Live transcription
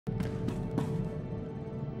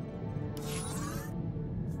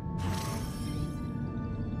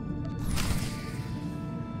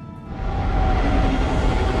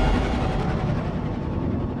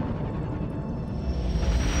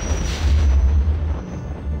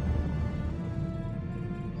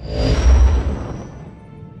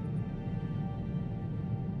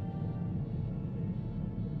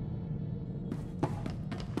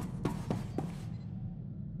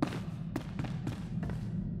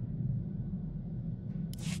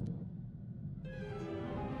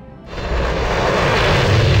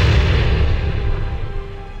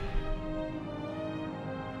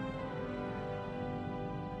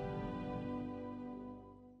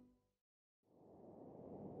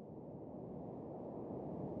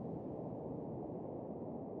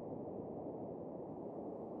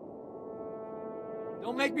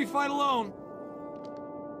Don't make me fight alone.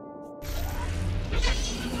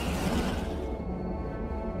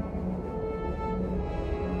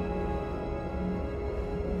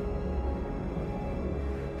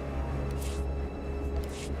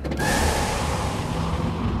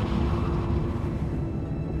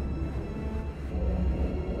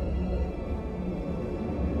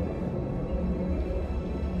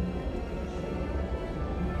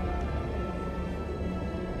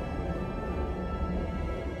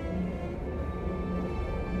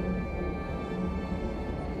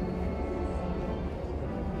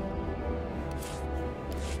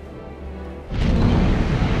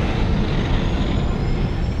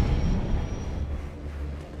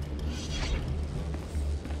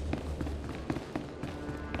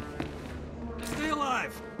 Stay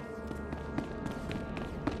alive!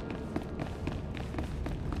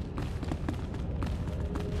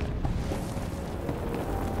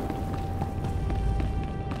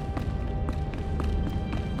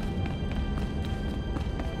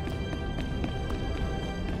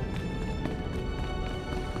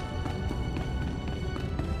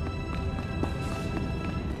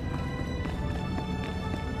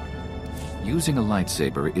 Using a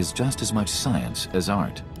lightsaber is just as much science as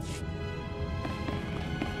art.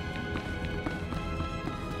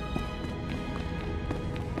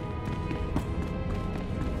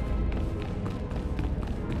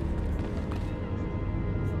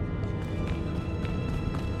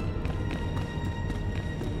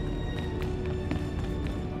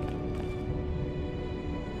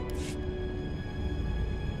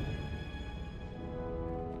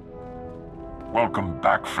 Welcome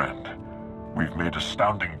back, friend. We've made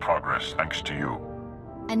astounding progress thanks to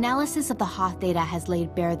you. Analysis of the Hoth data has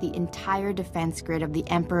laid bare the entire defense grid of the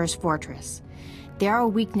Emperor's fortress. There are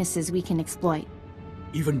weaknesses we can exploit.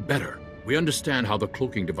 Even better, we understand how the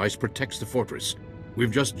cloaking device protects the fortress.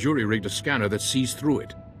 We've just jury-rigged a scanner that sees through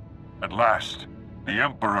it. At last, the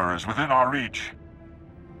Emperor is within our reach.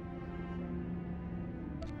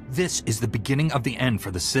 This is the beginning of the end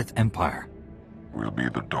for the Sith Empire. We'll be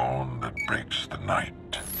the dawn that breaks the night.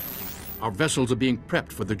 Our vessels are being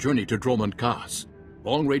prepped for the journey to Dromund Kaas.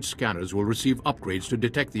 Long-range scanners will receive upgrades to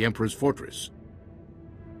detect the Emperor's fortress.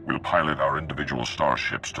 We'll pilot our individual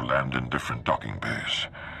starships to land in different docking bays.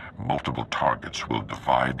 Multiple targets will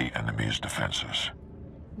divide the enemy's defenses.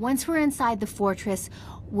 Once we're inside the fortress,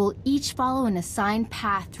 we'll each follow an assigned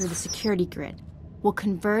path through the security grid. We'll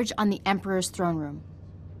converge on the Emperor's throne room.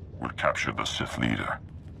 We'll capture the Sith leader,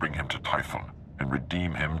 bring him to Typhon, and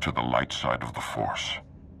redeem him to the light side of the Force.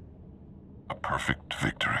 A perfect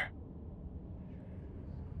victory.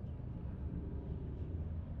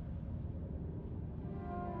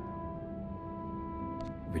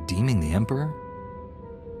 Redeeming the Emperor?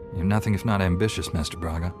 You're nothing if not ambitious, Master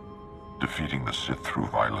Braga. Defeating the Sith through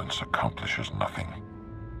violence accomplishes nothing.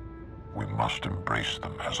 We must embrace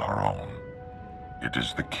them as our own. It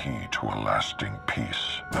is the key to a lasting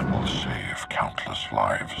peace that will save countless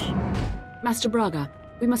lives. Master Braga,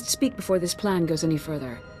 we must speak before this plan goes any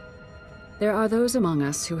further. There are those among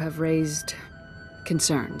us who have raised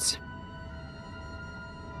concerns.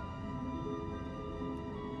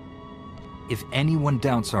 If anyone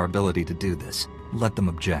doubts our ability to do this, let them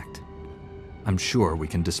object. I'm sure we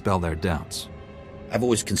can dispel their doubts. I've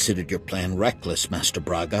always considered your plan reckless, Master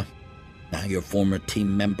Braga. Now your former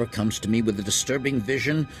team member comes to me with a disturbing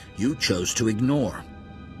vision you chose to ignore.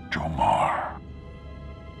 Jomar,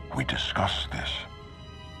 we discussed this.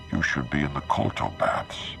 You should be in the Kolto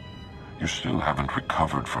baths. You still haven't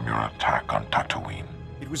recovered from your attack on Tatooine.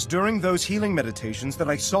 It was during those healing meditations that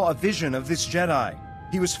I saw a vision of this Jedi.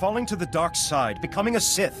 He was falling to the dark side, becoming a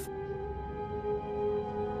Sith.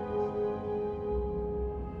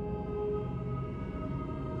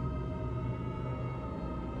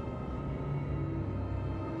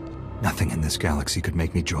 Nothing in this galaxy could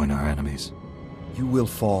make me join our enemies. You will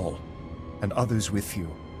fall, and others with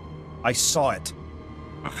you. I saw it.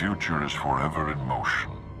 The future is forever in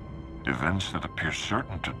motion. Events that appear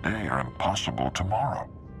certain today are impossible tomorrow.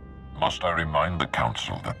 Must I remind the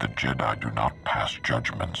Council that the Jedi do not pass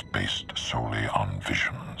judgments based solely on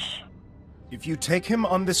visions? If you take him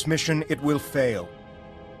on this mission, it will fail.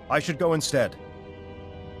 I should go instead.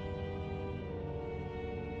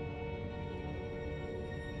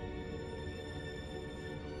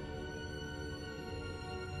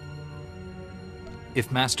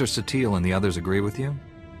 If Master SWTOR and the others agree with you,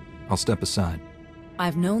 I'll step aside.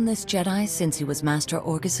 I've known this Jedi since he was Master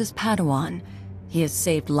Orgus's Padawan. He has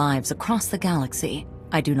saved lives across the galaxy.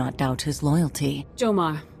 I do not doubt his loyalty.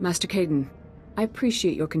 Jomar, Master Kaidan, I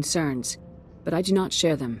appreciate your concerns, but I do not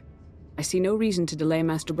share them. I see no reason to delay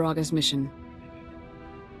Master Braga's mission.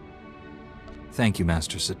 Thank you,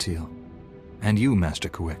 Master Satil. And you, Master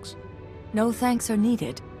Kawix. No thanks are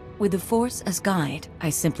needed. With the Force as guide, I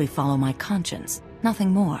simply follow my conscience,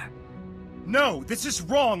 nothing more. No, this is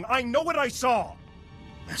wrong! I know what I saw!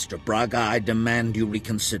 Master Braga, I demand you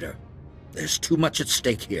reconsider. There's too much at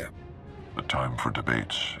stake here. The time for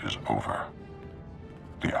debates is over.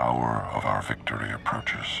 The hour of our victory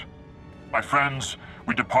approaches. My friends,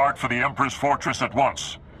 we depart for the Emperor's fortress at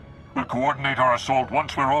once. We'll coordinate our assault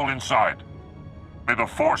once we're all inside. May the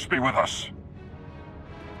Force be with us.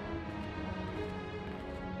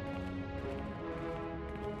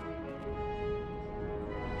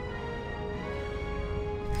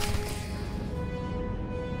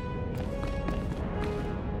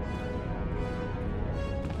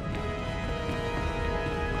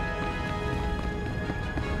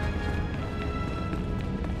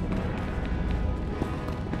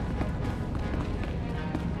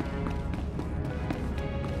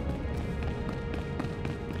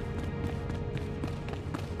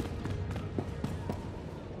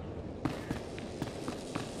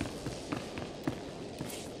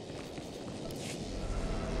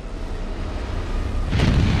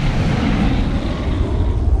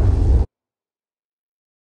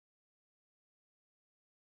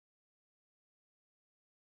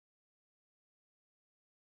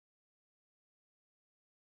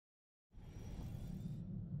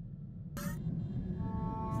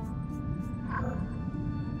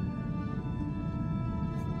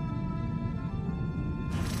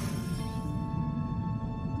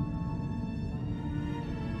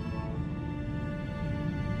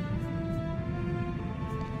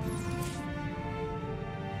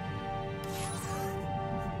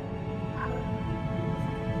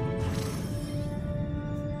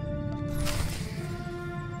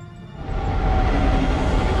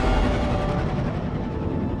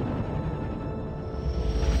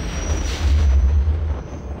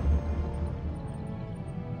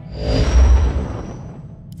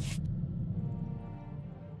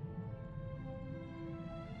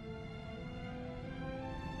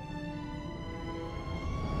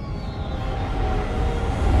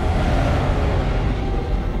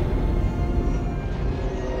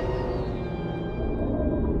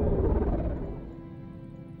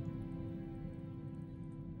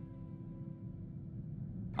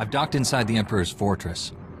 I've docked inside the Emperor's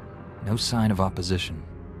fortress. No sign of opposition.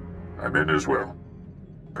 I'm in as well.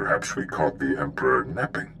 Perhaps we caught the Emperor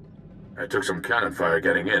napping. I took some cannon fire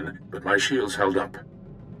getting in, but my shields held up.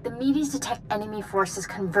 The Medes detect enemy forces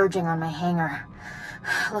converging on my hangar.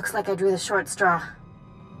 Looks like I drew the short straw.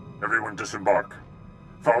 Everyone disembark.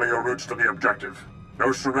 Follow your routes to the objective.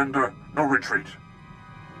 No surrender, no retreat.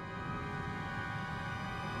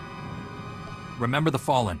 Remember the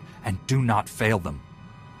Fallen, and do not fail them.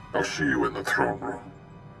 I'll see you in the throne room.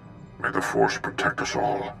 May the Force protect us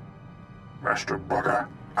all. Master Braga,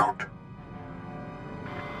 out.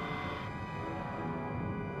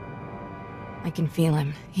 I can feel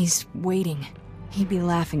him. He's waiting. He'd be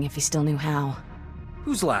laughing if he still knew how.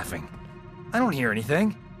 Who's laughing? I don't hear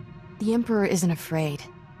anything. The Emperor isn't afraid.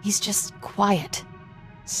 He's just quiet.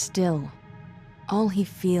 Still. All he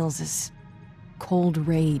feels is cold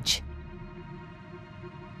rage.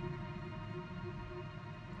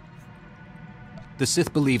 The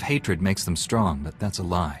Sith believe hatred makes them strong, but that's a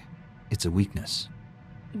lie. It's a weakness.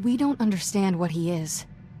 We don't understand what he is,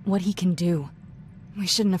 what he can do. We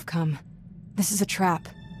shouldn't have come. This is a trap.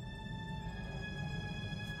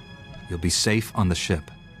 You'll be safe on the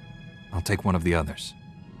ship. I'll take one of the others.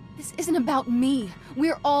 This isn't about me.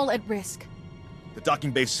 We're all at risk. The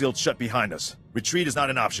docking bay's sealed shut behind us. Retreat is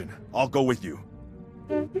not an option. I'll go with you.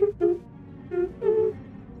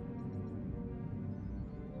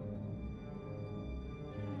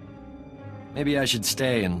 Maybe I should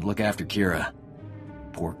stay and look after Kira.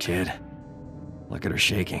 Poor kid. Look at her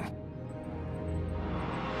shaking.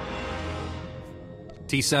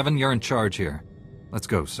 T7, you're in charge here. Let's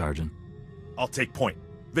go, Sergeant. I'll take point.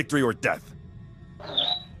 Victory or death.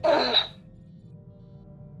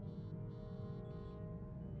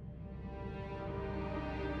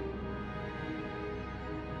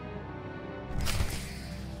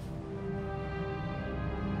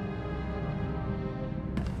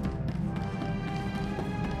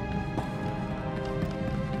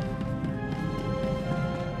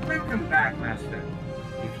 Welcome back, Master.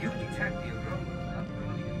 If you detect the aroma of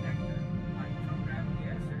Bronian nectar, I program the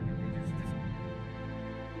air circulators to...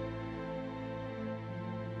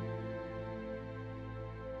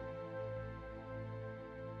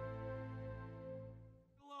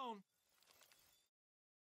 Alone.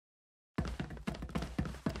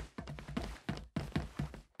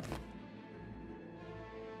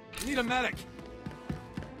 Need a medic.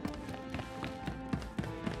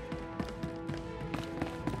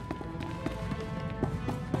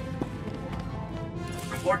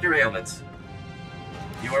 report your ailments.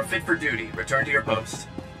 You are fit for duty. Return to your post.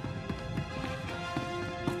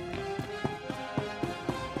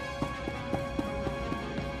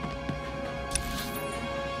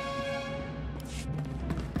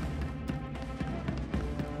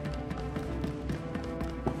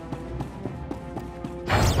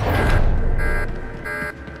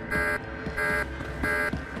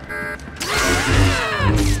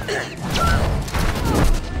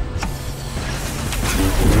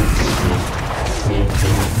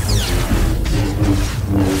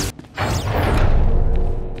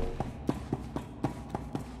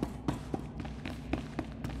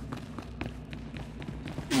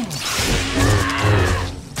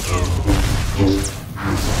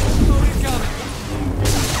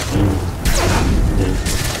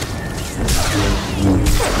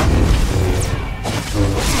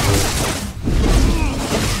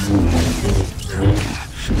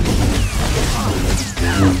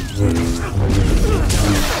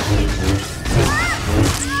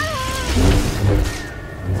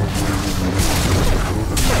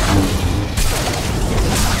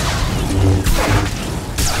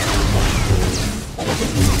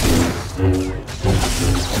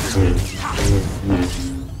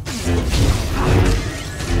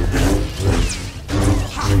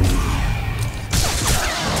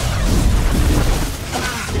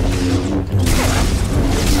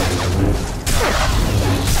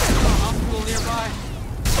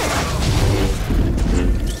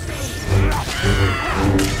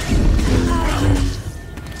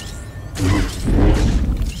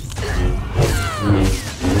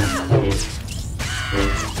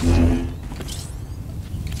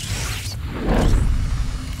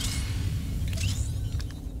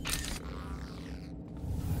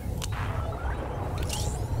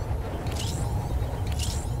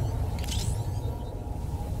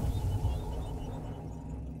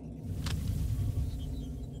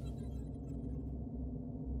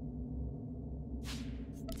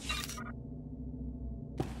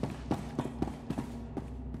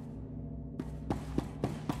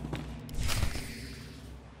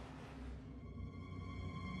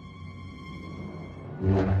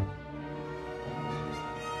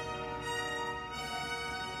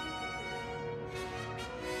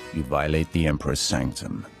 You violate the Emperor's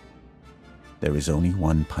sanctum. There is only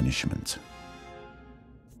one punishment.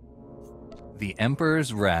 The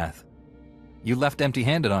Emperor's wrath. You left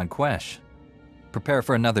empty-handed on Quesh. Prepare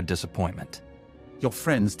for another disappointment. Your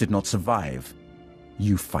friends did not survive.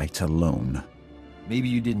 You fight alone. Maybe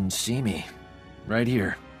you didn't see me. Right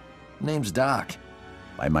here. Name's Doc.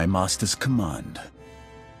 By my master's command,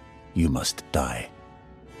 you must die.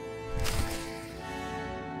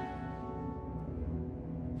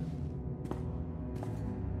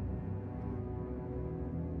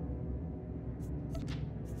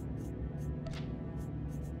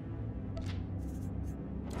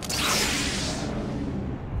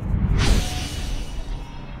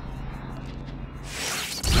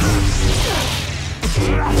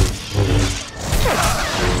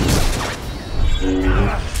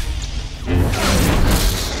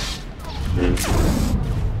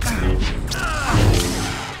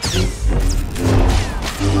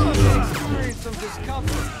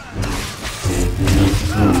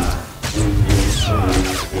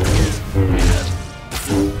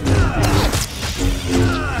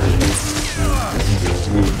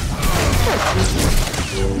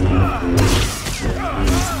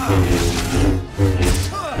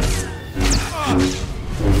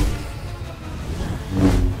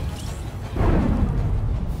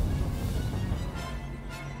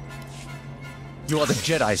 You are the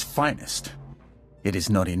Jedi's finest. It is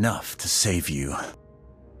not enough to save you.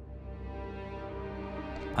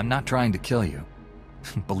 I'm not trying to kill you.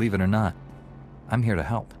 Believe it or not, I'm here to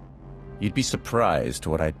help. You'd be surprised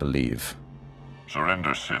what I'd believe.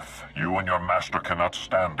 Surrender, Sith. You and your master cannot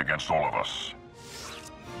stand against all of us.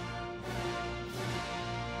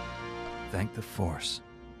 Thank the Force.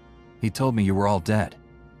 He told me you were all dead.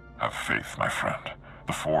 Have faith, my friend.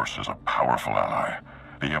 The Force is a powerful ally.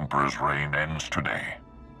 The Emperor's reign ends today.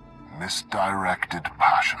 Misdirected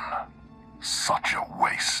passion. Such a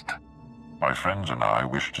waste. My friends and I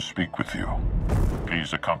wish to speak with you.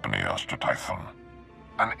 Please accompany us to Tython.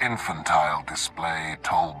 An infantile display,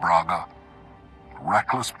 Tol Braga.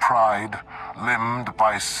 Reckless pride, limbed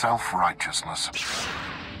by self-righteousness.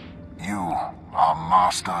 You are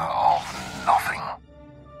master of nothing.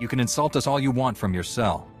 You can insult us all you want from your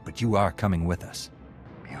cell, but you are coming with us.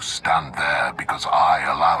 You stand there because I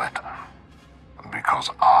allow it. Because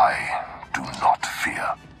I do not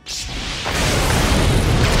fear.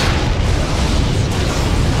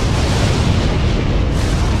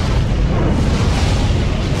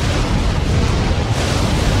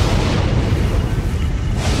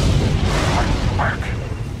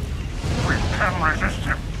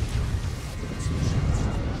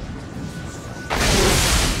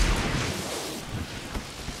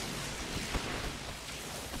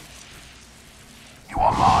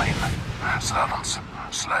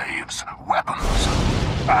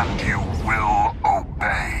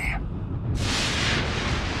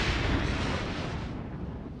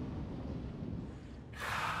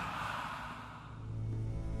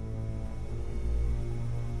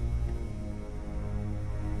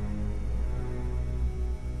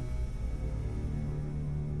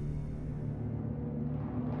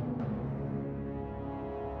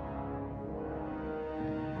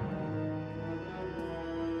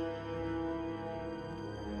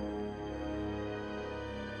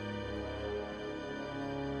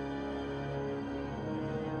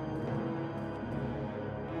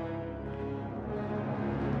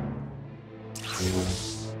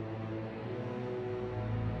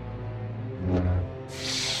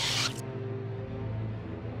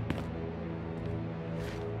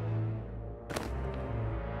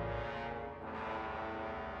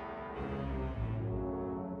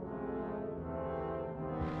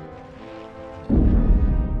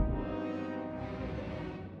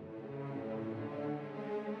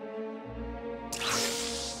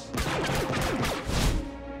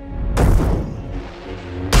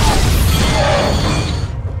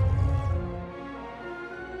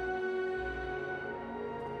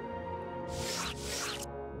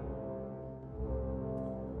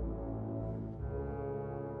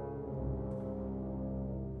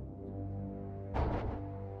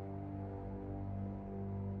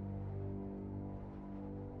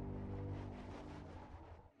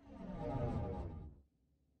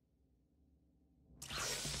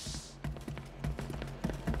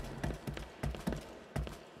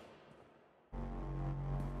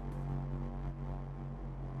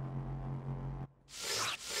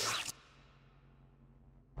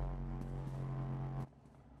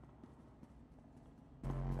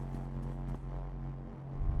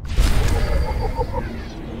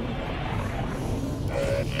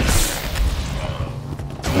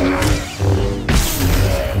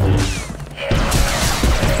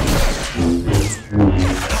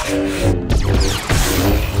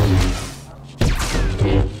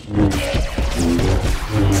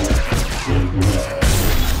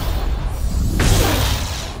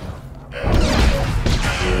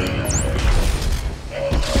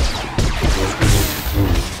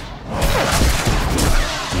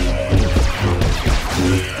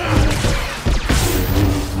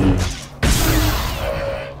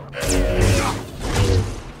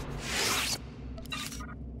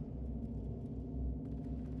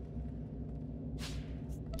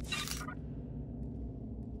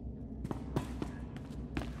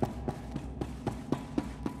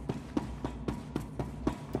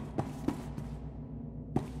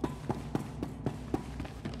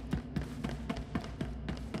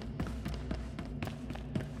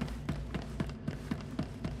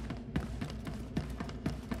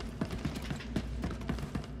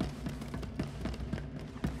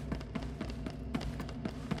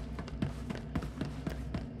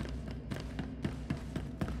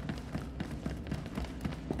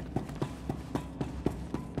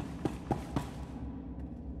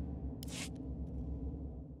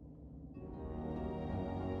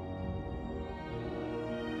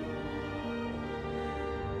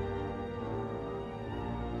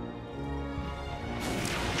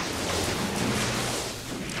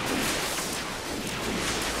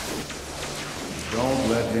 Don't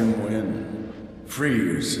let him win. Free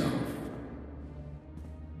yourself.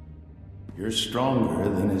 You're stronger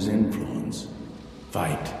than his influence.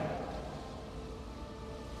 Fight.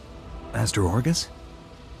 Master Orgus?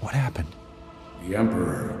 What happened? The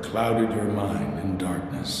Emperor clouded your mind in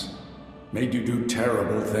darkness. Made you do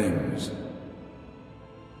terrible things.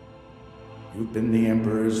 You've been the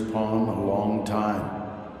Emperor's pawn a long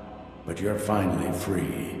time, but you're finally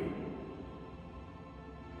free.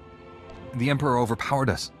 The Emperor overpowered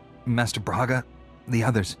us. Master Braga, the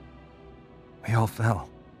others. We all fell.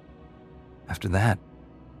 After that,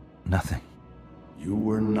 nothing. You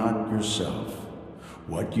were not yourself.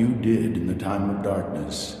 What you did in the time of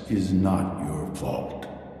darkness is not your fault.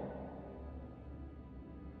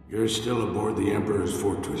 You're still aboard the Emperor's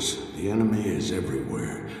fortress. The enemy is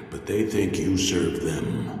everywhere, but they think you serve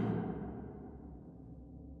them.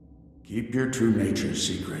 Keep your true nature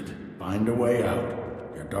secret. Find a way out.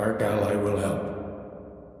 Your dark ally will help.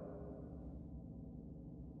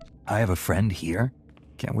 I have a friend here.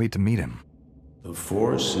 Can't wait to meet him. The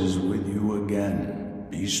Force is with you again.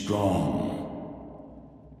 Be strong.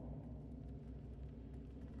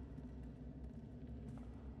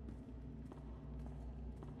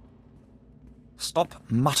 Stop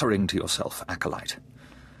muttering to yourself, Acolyte.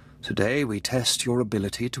 Today we test your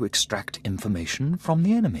ability to extract information from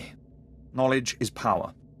the enemy. Knowledge is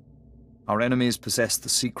power. Our enemies possess the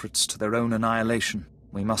secrets to their own annihilation.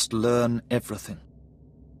 We must learn everything.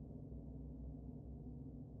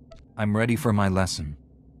 I'm ready for my lesson.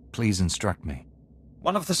 Please instruct me.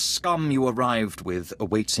 One of the scum you arrived with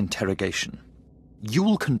awaits interrogation.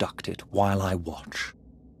 You'll conduct it while I watch.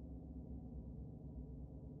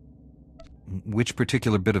 Which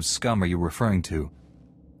particular bit of scum are you referring to?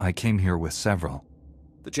 I came here with several.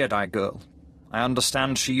 The Jedi girl. I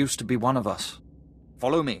understand she used to be one of us.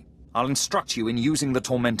 Follow me. I'll instruct you in using the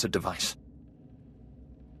Tormentor device.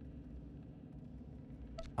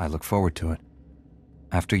 I look forward to it.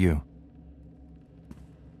 After you.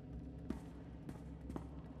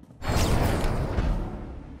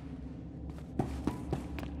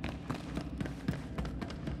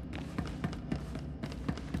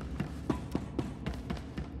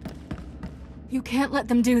 You can't let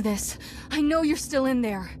them do this. I know you're still in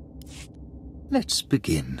there. Let's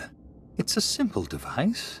begin. It's a simple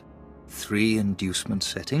device. 3 inducement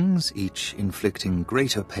settings, each inflicting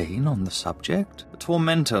greater pain on the subject. The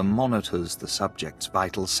tormentor monitors the subject's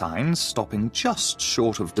vital signs, stopping just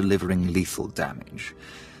short of delivering lethal damage.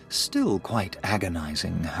 Still quite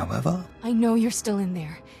agonizing, however. I know you're still in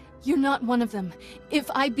there. You're not one of them. If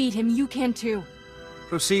I beat him, you can too.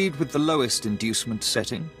 Proceed with the lowest inducement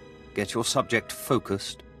setting. Get your subject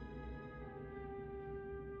focused.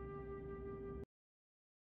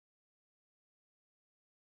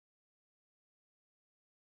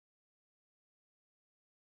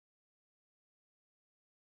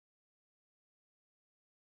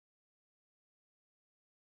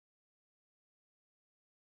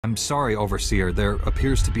 I'm sorry, Overseer. There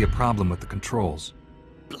appears to be a problem with the controls.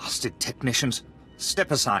 Blasted technicians.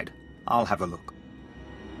 Step aside. I'll have a look.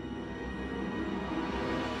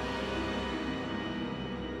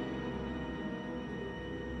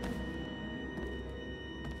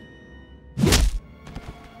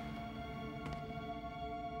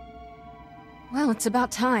 Well, it's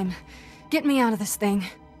about time. Get me out of this thing.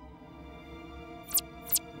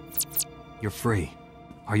 You're free.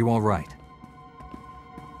 Are you all right?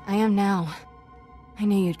 I am now. I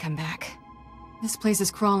knew you'd come back. This place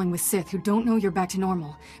is crawling with Sith who don't know you're back to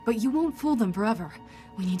normal, but you won't fool them forever.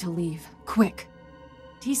 We need to leave. Quick.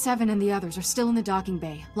 T7 and the others are still in the docking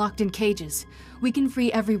bay, locked in cages. We can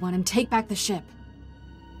free everyone and take back the ship.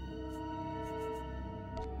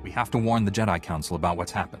 We have to warn the Jedi Council about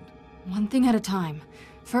what's happened. One thing at a time.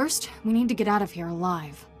 First, we need to get out of here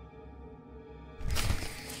alive.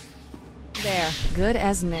 There, good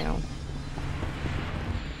as new.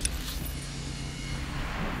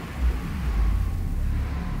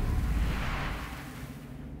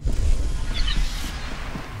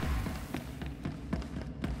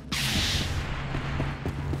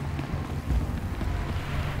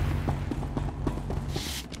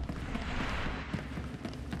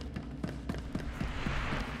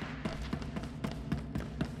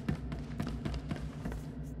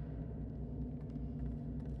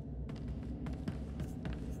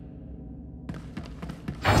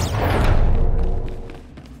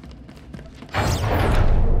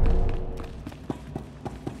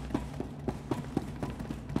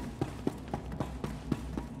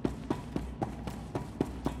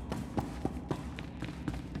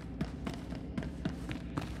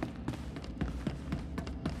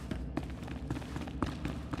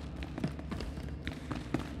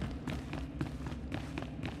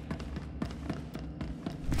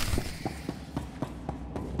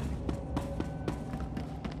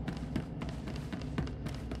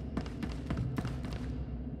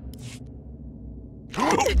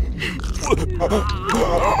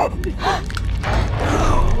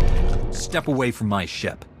 Step away from my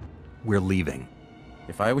ship. We're leaving.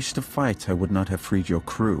 If I wished to fight, I would not have freed your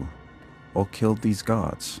crew, or killed these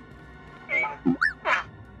guards.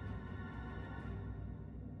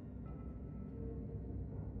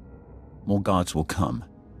 More guards will come.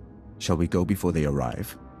 Shall we go before they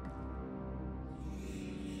arrive?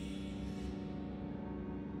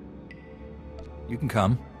 You can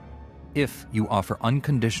come, if you offer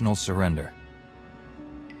unconditional surrender.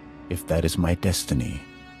 If that is my destiny,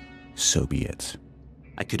 so be it.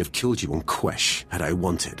 I could have killed you on Quesh had I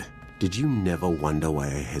wanted. Did you never wonder why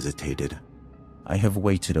I hesitated? I have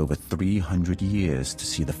waited over 300 years to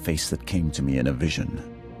see the face that came to me in a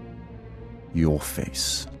vision. Your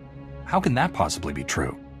face. How can that possibly be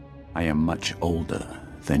true? I am much older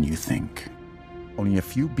than you think. Only a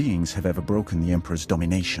few beings have ever broken the Emperor's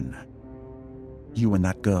domination. You and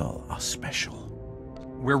that girl are special.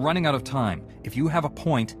 We're running out of time. If you have a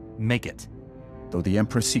point, make it. Though the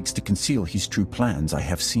Emperor seeks to conceal his true plans, I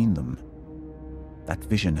have seen them. That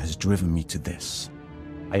vision has driven me to this.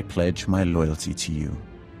 I pledge my loyalty to you.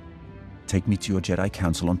 Take me to your Jedi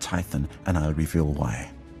Council on Tython, and I'll reveal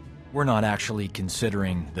why. We're not actually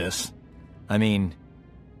considering this. I mean,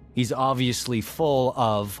 he's obviously full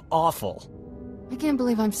of awful. I can't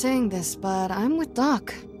believe I'm saying this, but I'm with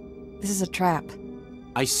Doc. This is a trap.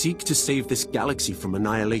 I seek to save this galaxy from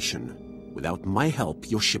annihilation. Without my help,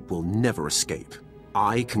 your ship will never escape.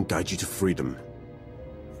 I can guide you to freedom.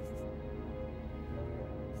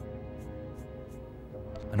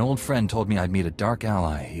 An old friend told me I'd meet a dark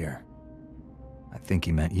ally here. I think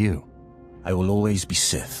he meant you. I will always be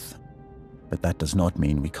Sith, but that does not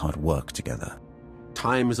mean we can't work together.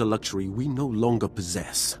 Time is a luxury we no longer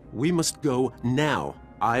possess. We must go now.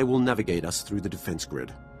 I will navigate us through the defense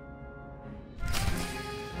grid.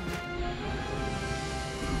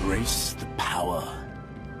 Embrace the power.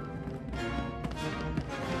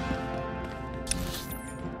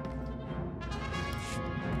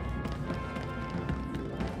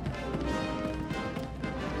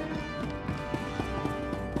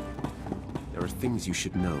 things you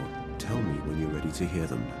should know. Tell me when you're ready to hear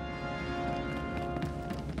them.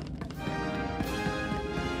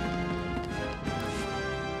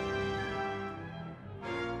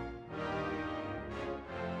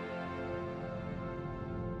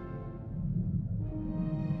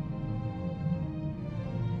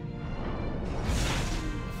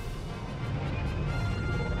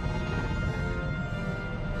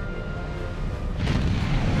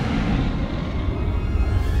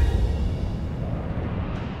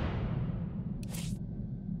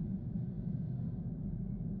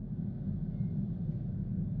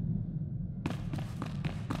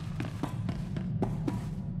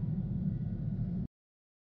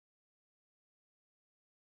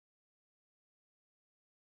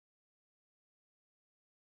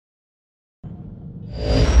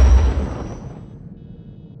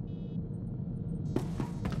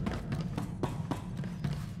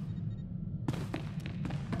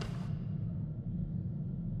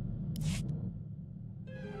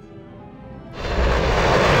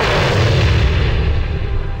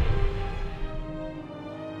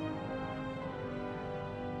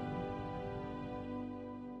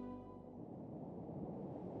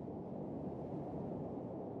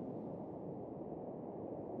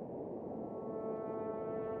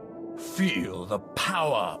 Feel the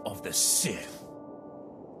power of the Sith.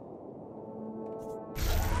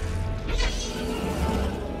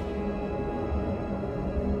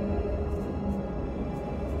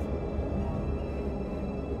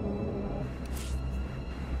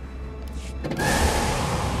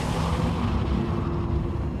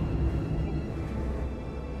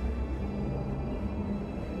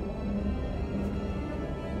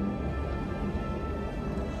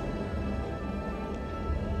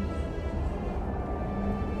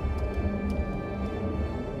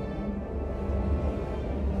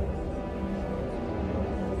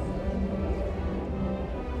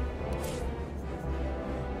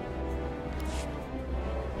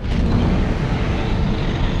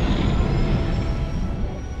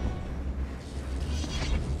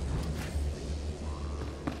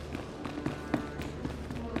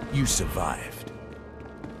 You survived.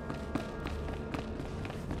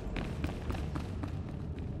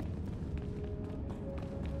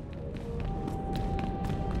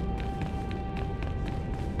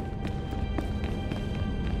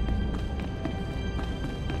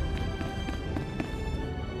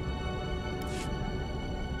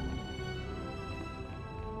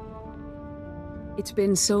 It's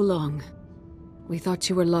been so long. We thought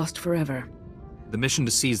you were lost forever. The mission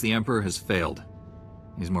to seize the Emperor has failed.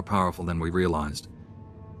 He's more powerful than we realized.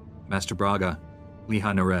 Master Braga,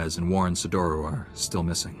 Lehigh Nerez, and Warren Sidoro are still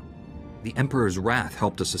missing. The Emperor's wrath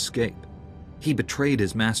helped us escape. He betrayed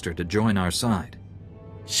his master to join our side.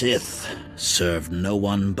 Sith serve no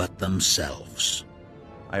one but themselves.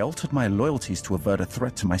 I altered my loyalties to avert a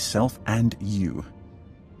threat to myself and you.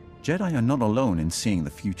 Jedi are not alone in seeing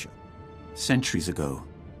the future. Centuries ago,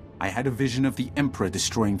 I had a vision of the Emperor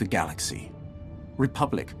destroying the galaxy.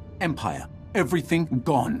 Republic, Empire, everything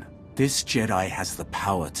gone. This Jedi has the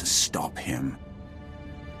power to stop him.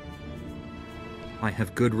 I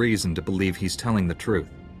have good reason to believe he's telling the truth.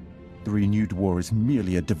 The renewed war is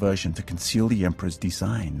merely a diversion to conceal the Emperor's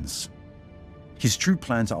designs. His true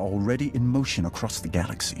plans are already in motion across the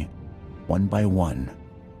galaxy. One by one,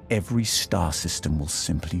 every star system will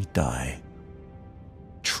simply die.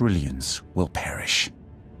 Trillions will perish.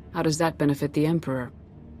 How does that benefit the Emperor?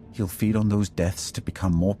 He'll feed on those deaths to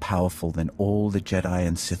become more powerful than all the Jedi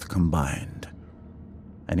and Sith combined.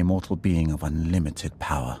 An immortal being of unlimited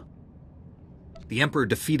power. The Emperor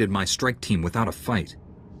defeated my strike team without a fight.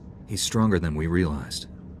 He's stronger than we realized.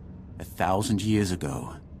 1,000 years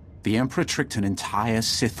ago, the Emperor tricked an entire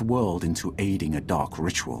Sith world into aiding a dark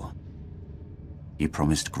ritual. He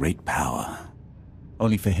promised great power.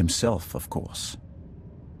 Only for himself, of course.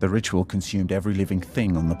 The ritual consumed every living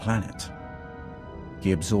thing on the planet.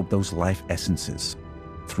 He absorbed those life essences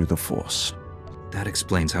through the Force. That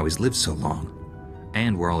explains how he's lived so long,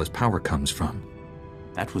 and where all his power comes from.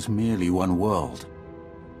 That was merely one world.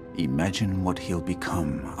 Imagine what he'll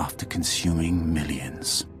become after consuming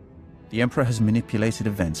millions. The Emperor has manipulated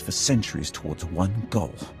events for centuries towards one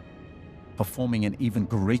goal. Performing an even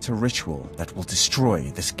greater ritual that will destroy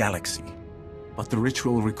this galaxy. But the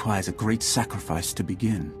ritual requires a great sacrifice to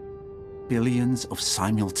begin. Billions of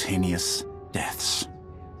simultaneous deaths.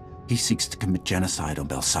 He seeks to commit genocide on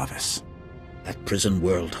Belsavis. That prison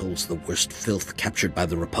world holds the worst filth captured by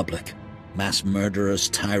the Republic. Mass murderers,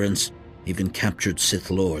 tyrants, even captured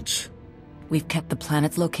Sith Lords. We've kept the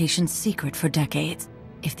planet's location secret for decades.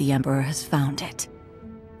 If the Emperor has found it,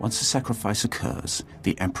 Once a sacrifice occurs,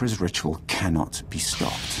 the Emperor's ritual cannot be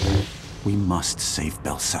stopped. We must save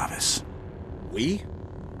Belsavis. We?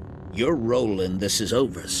 Your role in this is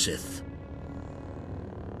over, Sith.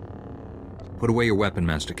 Put away your weapon,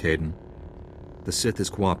 Master Caden. The Sith is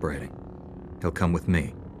cooperating. He'll come with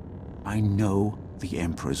me. I know the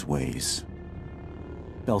Emperor's ways.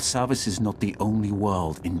 Belsavis is not the only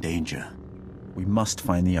world in danger. We must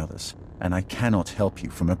find the others, and I cannot help you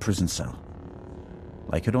from a prison cell.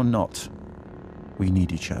 Like it or not, we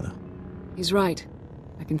need each other. He's right.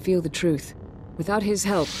 I can feel the truth. Without his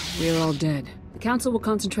help, we are all dead. The Council will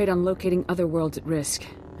concentrate on locating other worlds at risk,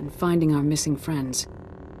 and finding our missing friends.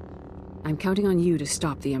 I'm counting on you to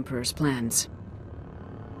stop the Emperor's plans.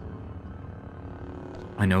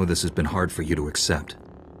 I know this has been hard for you to accept,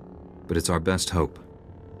 but it's our best hope.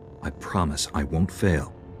 I promise I won't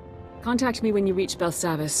fail. Contact me when you reach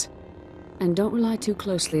Belsavis, and don't rely too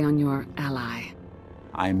closely on your ally.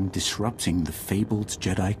 I'm disrupting the fabled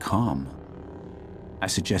Jedi calm. I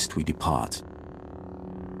suggest we depart.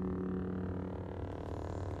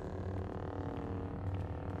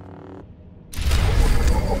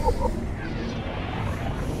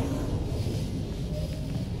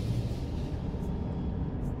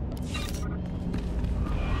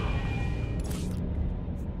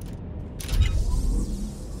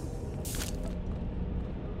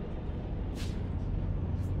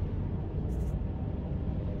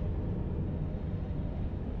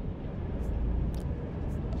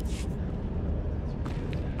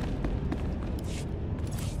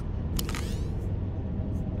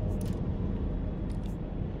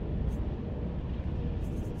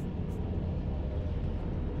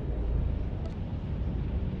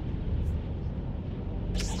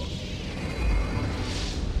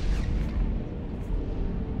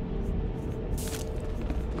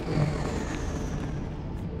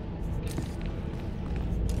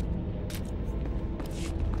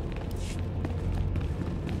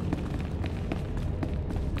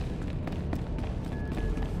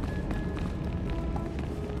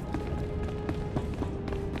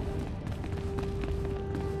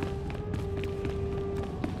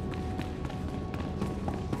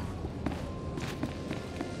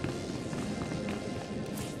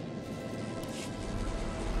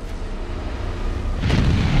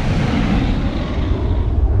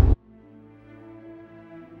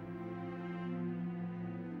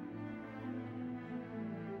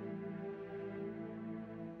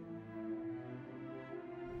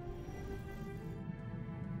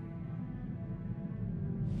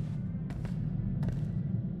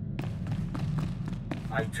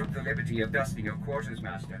 I took the liberty of dusting your quarters,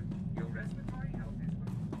 Master. Your respiratory health is...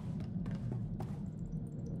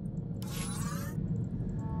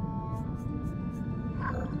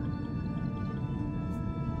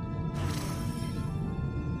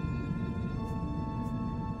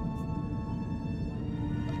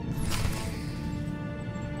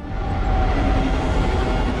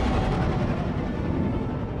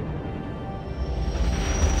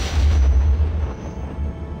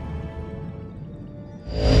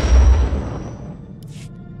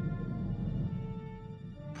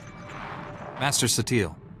 Master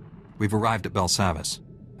Satele, we've arrived at Belsavis.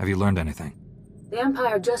 Have you learned anything? The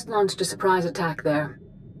Empire just launched a surprise attack there.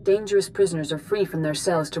 Dangerous prisoners are free from their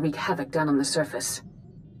cells to wreak havoc down on the surface.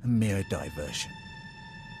 A mere diversion.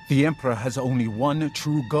 The Emperor has only one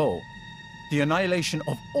true goal: the annihilation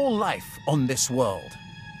of all life on this world.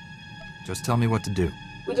 Just tell me what to do.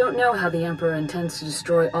 We don't know how the Emperor intends to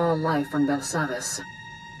destroy all life on Belsavis.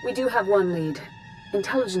 We do have one lead.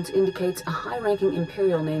 Intelligence indicates a high-ranking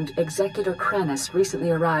Imperial named Executor Kranus recently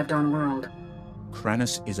arrived on world.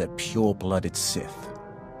 Kranus is a pure-blooded Sith,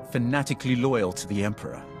 fanatically loyal to the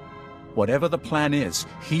Emperor. Whatever the plan is,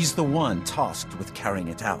 he's the one tasked with carrying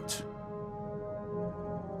it out.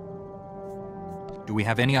 Do we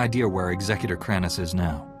have any idea where Executor Kranus is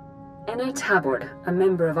now? Enna Tabord, a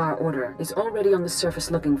member of our order, is already on the surface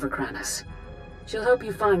looking for Kranus. She'll help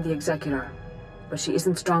you find the Executor, but she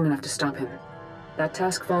isn't strong enough to stop him. That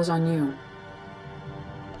task falls on you.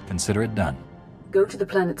 Consider it done. Go to the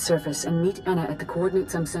planet's surface and meet Enna at the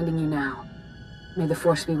coordinates I'm sending you now. May the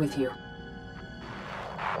Force be with you.